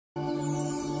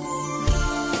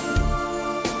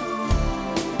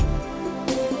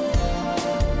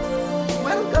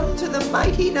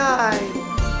mighty nine.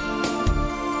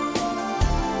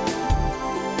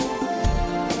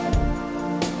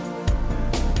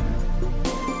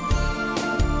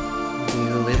 Do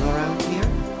you live around here?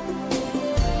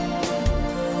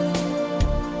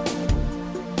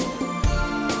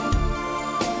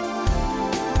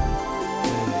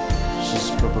 She's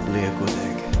probably a good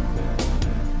egg.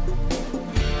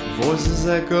 Voices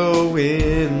echo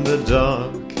in the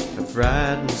dark. A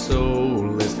frightened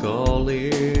soul is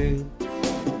calling.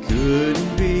 It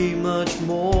couldn't be much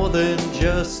more than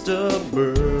just a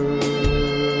bird.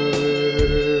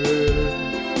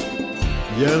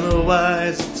 Yellow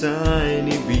eyes, a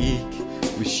tiny beak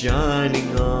with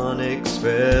shining onyx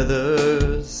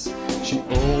feathers. She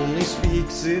only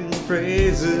speaks in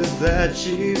phrases that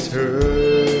she's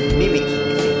heard.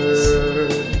 Mimicking things.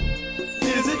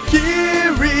 Is it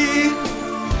Kiri?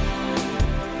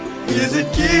 Is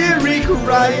it Kiri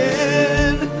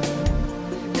crying?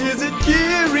 Is it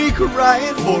Kiri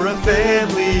crying for a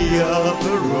family of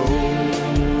her own?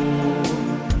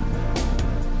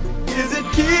 Is it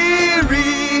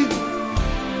Kiri?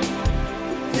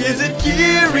 Is it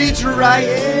Kiri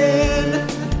trying?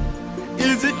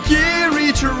 Is it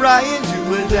Kiri trying to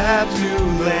adapt to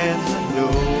lands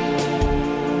unknown?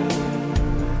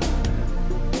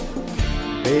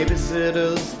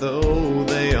 Babysitters though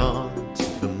they aren't,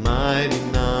 the mighty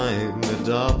nine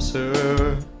adopts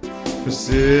her. Her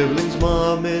siblings,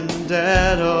 mom and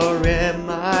dad, are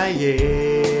MIA.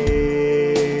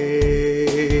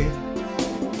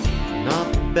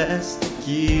 Not the best to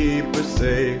keep her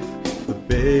safe. The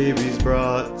baby's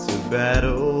brought to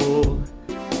battle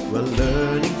while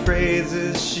learning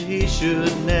phrases she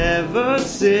should never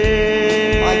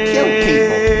say. I kill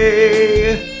people.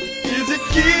 Is it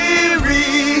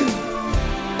Kiri?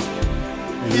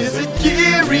 Is it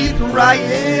Kiri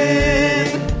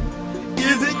crying?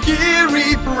 Is it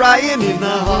Kiri crying in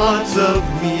the hearts of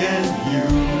me and you?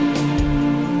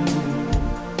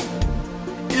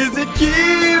 Is it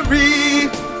Kiri?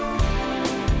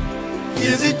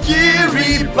 Is it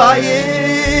Kiri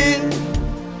buying?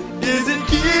 Is it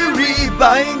Kiri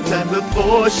buying time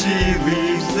before she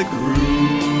leaves the crew?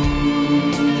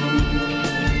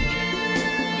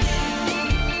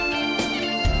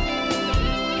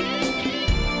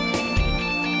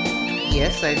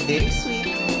 Yes, I'm very sweet.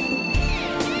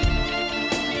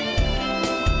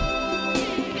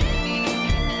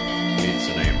 It's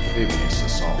an amphibious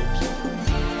assault.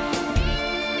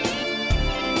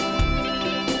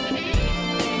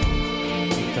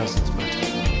 It doesn't matter.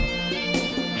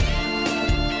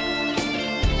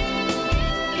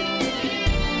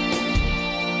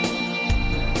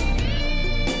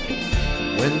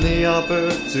 When the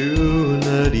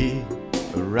opportunity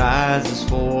arises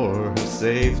for her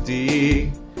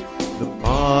safety, the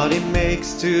party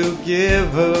makes to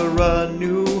give her a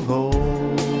new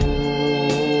home.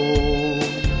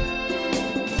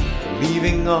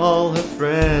 Leaving all her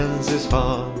friends is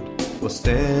hard while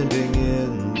standing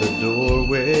in the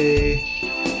doorway.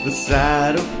 The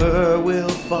sight of her will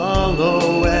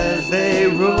follow as they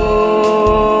roam.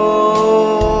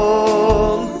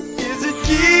 Is it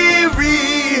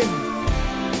Kiri?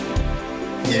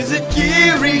 Is it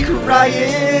Kiri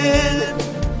crying?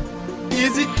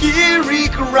 Is it Kiri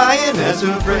crying as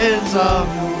her friends are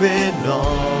moving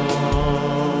on?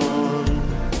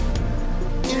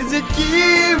 Is it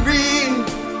Kiri?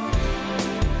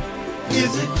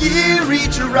 Is it Kiri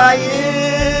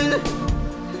trying?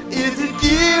 Is it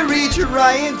Kiri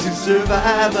trying to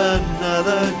survive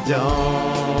another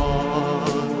dawn?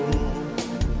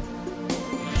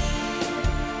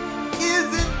 Is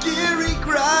it Kiri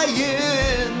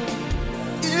crying?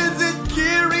 Is it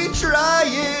Kiri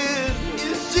trying?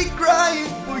 Is she crying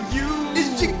for you? Is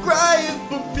she crying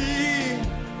for me?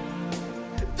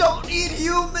 Don't eat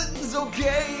humans,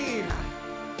 okay?